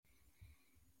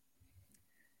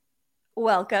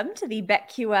Welcome to the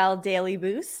BetQL Daily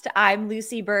Boost. I'm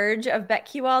Lucy Burge of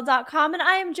BetQL.com, and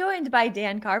I am joined by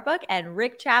Dan Karpuk and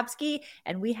Rick Chapsky,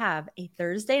 and we have a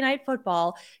Thursday Night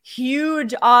Football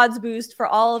huge odds boost for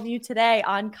all of you today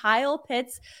on Kyle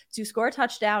Pitts to score a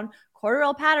touchdown,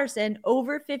 Cordarrelle Patterson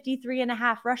over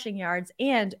 53.5 rushing yards,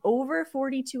 and over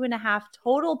 42.5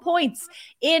 total points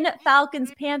in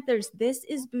Falcons Panthers. This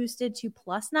is boosted to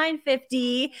plus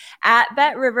 950 at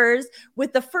BetRivers.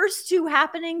 With the first two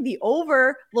happening, the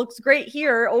over looks great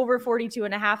here, over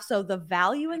 42.5. So the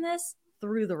value in this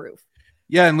through the roof.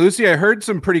 Yeah, and Lucy, I heard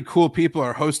some pretty cool people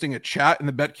are hosting a chat in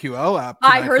the BetQL app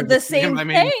tonight. I heard the same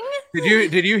thing.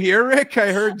 Did you hear, Rick?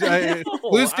 I heard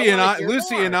Lucy and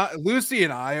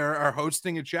I are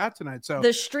hosting a chat tonight. So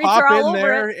the streets are all over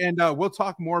there, it. and we'll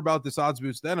talk more about this odds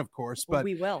boost then, of course. But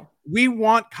we will. We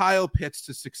want Kyle Pitts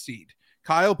to succeed.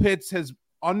 Kyle Pitts has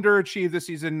underachieved this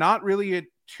season. Not really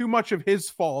too much of his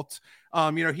fault.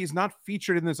 He's not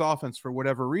featured in this offense for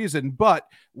whatever reason, but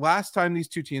last time these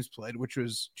two teams played, which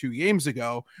was 2 games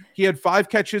ago, he had 5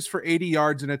 catches for 80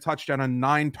 yards and a touchdown on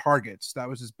 9 targets. That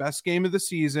was his best game of the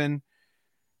season.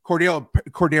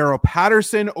 Cordarrelle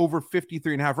Patterson over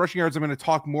 53.5 rushing yards. I'm going to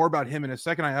talk more about him in a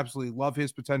second. I absolutely love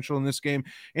his potential in this game,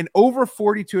 and over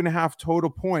 42.5 total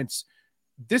points.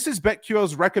 This is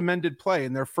BetQL's recommended play.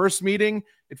 In their first meeting,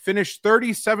 it finished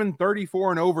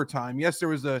 37-34 in overtime. Yes, there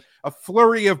was a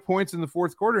flurry of points in the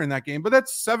fourth quarter in that game, but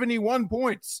that's 71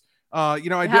 points. I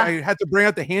had to bring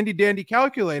out the handy dandy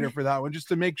calculator for that one just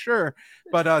to make sure.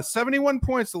 But 71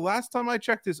 points, the last time I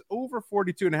checked, is over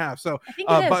 42.5. So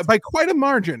by quite a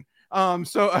margin.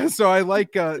 So I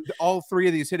like all three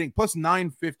of these hitting plus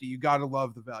 950. You got to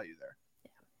love the value there.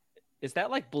 Is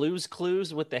that like Blue's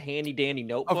Clues with the handy dandy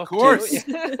notebook? Of course.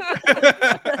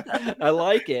 I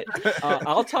like it.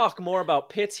 I'll talk more about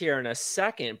Pitts here in a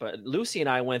second, but Lucy and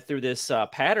I went through this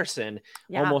Patterson,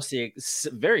 almost a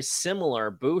very similar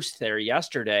boost there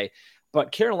yesterday.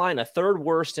 But Carolina, third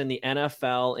worst in the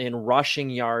NFL in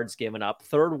rushing yards given up,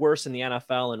 third worst in the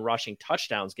NFL in rushing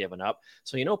touchdowns given up.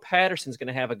 So, Patterson's going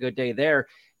to have a good day there.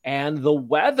 And the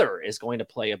weather is going to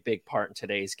play a big part in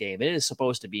today's game. It is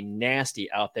supposed to be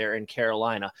nasty out there in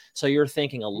Carolina. So you're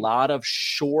thinking a lot of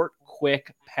short,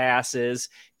 quick passes.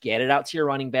 Get it out to your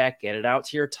running back. Get it out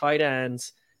to your tight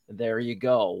ends. There you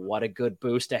go. What a good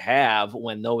boost to have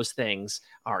when those things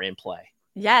are in play.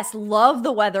 Yes, love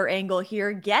the weather angle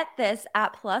here. Get this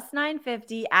at plus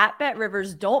 950 at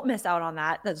BetRivers. Don't miss out on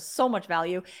that. That's so much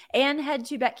value. And head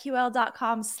to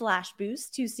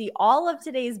BetQL.com/boost to see all of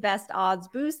today's best odds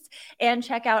boosts and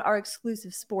check out our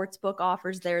exclusive sportsbook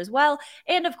offers there as well.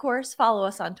 And of course, follow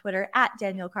us on Twitter at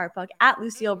Daniel Karpuk, at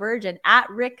Lucille Burge, and at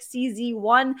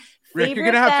RickCZ1. Rick,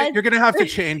 you're gonna have to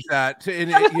change that.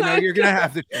 You're gonna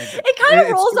have to change it. It kind of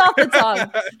rolls off the tongue.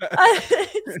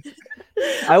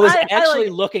 I was actually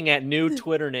looking at new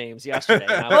Twitter names yesterday.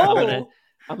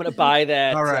 I'm gonna buy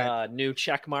that new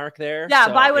check mark there. Yeah,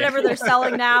 buy whatever they're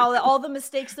selling now. All the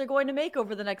mistakes they're going to make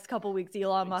over the next couple weeks,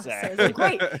 Elon Musk says. Like,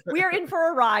 great, we are in for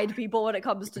a ride, people, when it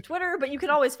comes to Twitter. But you can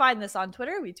always find this on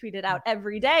Twitter. We tweet it out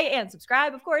every day, and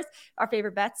subscribe, of course. Our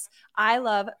favorite bets. I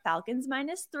love Falcons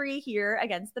 -3 here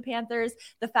against the Panthers.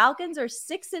 The Falcons are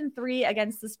 6-3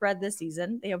 against the spread this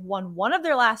season. They have won one of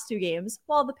their last 2 games,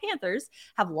 while the Panthers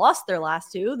have lost their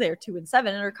last 2. They're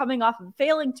 2-7 and are coming off of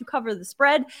failing to cover the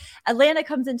spread. Atlanta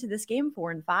comes into this game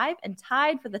 4-5 and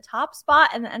tied for the top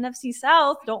spot in the NFC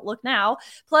South. Don't look now.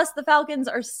 Plus, the Falcons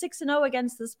are 6-0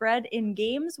 against the spread in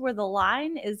games where the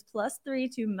line is +3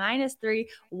 to -3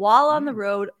 while on the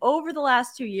road over the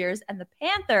last 2 years. And the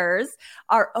Panthers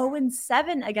are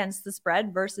 0-7 against the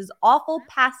spread versus awful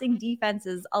passing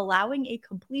defenses, allowing a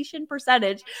completion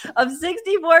percentage of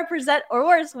 64% or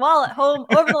worse while at home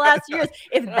over the last years.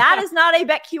 If that is not a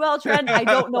BetQL trend, I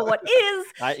don't know what is.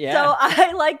 So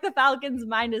I like the Falcons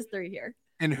 -3 here.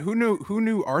 And who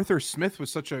knew Arthur Smith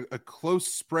was such a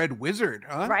close spread wizard,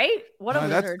 huh? Right? What a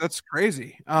wizard. That's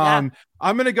crazy. I'm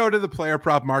going to go to the player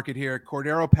prop market here.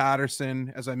 Cordarrelle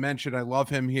Patterson, as I mentioned, I love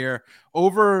him here.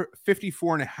 Over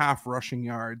 54.5 rushing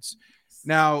yards.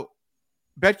 Now,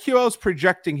 BetQL is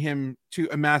projecting him to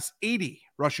amass 80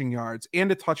 rushing yards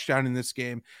and a touchdown in this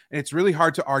game. And it's really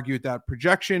hard to argue with that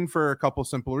projection for a couple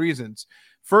simple reasons.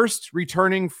 First,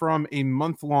 returning from a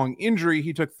month-long injury,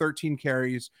 he took 13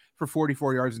 carries for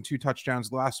 44 yards and 2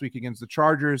 touchdowns last week against the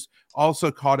Chargers.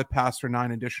 Also caught a pass for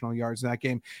 9 additional yards in that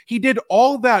game. He did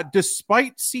all that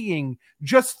despite seeing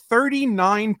just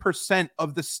 39%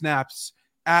 of the snaps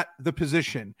at the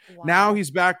position. Wow. Now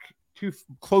he's back to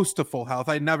close to full health.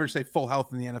 I'd never say full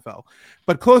health in the NFL,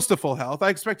 but close to full health. I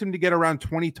expect him to get around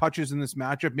 20 touches in this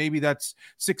matchup. Maybe that's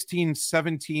 16,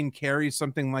 17 carries,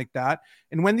 something like that.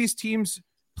 And when these teams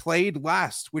played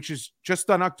last, which is just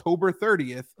on October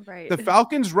 30th. Right. The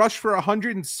Falcons rushed for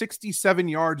 167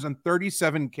 yards on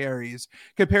 37 carries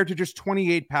compared to just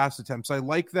 28 pass attempts. I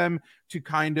like them to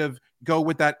kind of go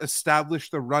with that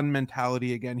establish the run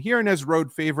mentality again here. And as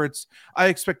road favorites, I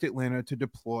expect Atlanta to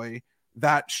deploy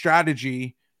that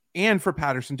strategy and for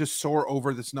Patterson to soar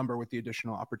over this number with the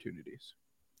additional opportunities.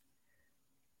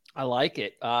 I like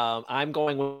it. I'm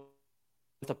going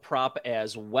with a prop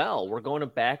as well. We're going to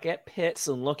back at Pitts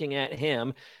and looking at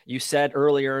him. You said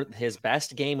earlier his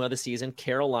best game of the season,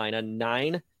 Carolina,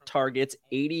 9 targets,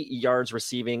 80 yards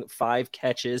receiving, 5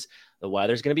 catches. The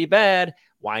weather's going to be bad.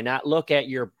 Why not look at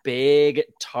your big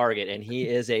target? And he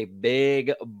is a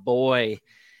big boy.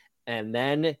 And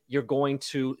then you're going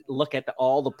to look at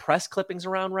all the press clippings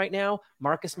around right now.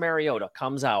 Marcus Mariota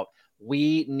comes out.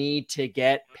 We need to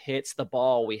get Pitts the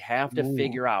ball. We have to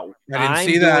figure out. I'm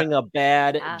doing a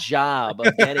bad job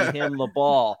of getting him the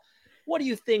ball. What do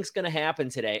you think's going to happen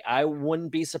today? I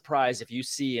wouldn't be surprised if you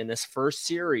see in this first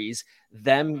series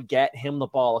them get him the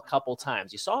ball a couple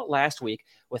times. You saw it last week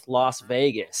with Las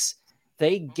Vegas.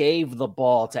 They gave the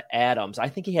ball to Adams. I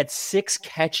think he had 6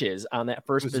 catches on that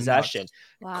first possession.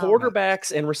 Wow.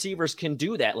 Quarterbacks and receivers can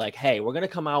do that. Like, hey, we're going to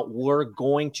come out. We're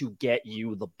going to get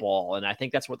you the ball. And I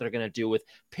think that's what they're going to do with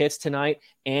Pitts tonight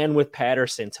and with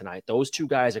Patterson tonight. Those 2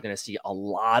 guys are going to see a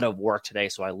lot of work today.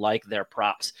 So I like their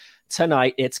props.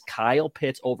 Tonight, it's Kyle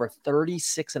Pitts over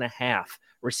 36.5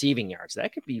 receiving yards.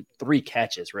 That could be 3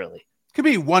 catches, really. Could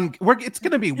be one. It's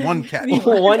going to be one catch. It's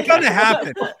going to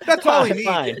happen. That's all he needs.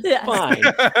 Fine. Yes. Fine.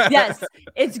 Yes,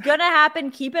 it's going to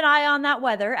happen. Keep an eye on that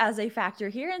weather as a factor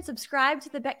here and subscribe to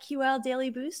the BetQL Daily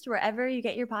Boost wherever you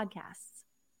get your podcasts.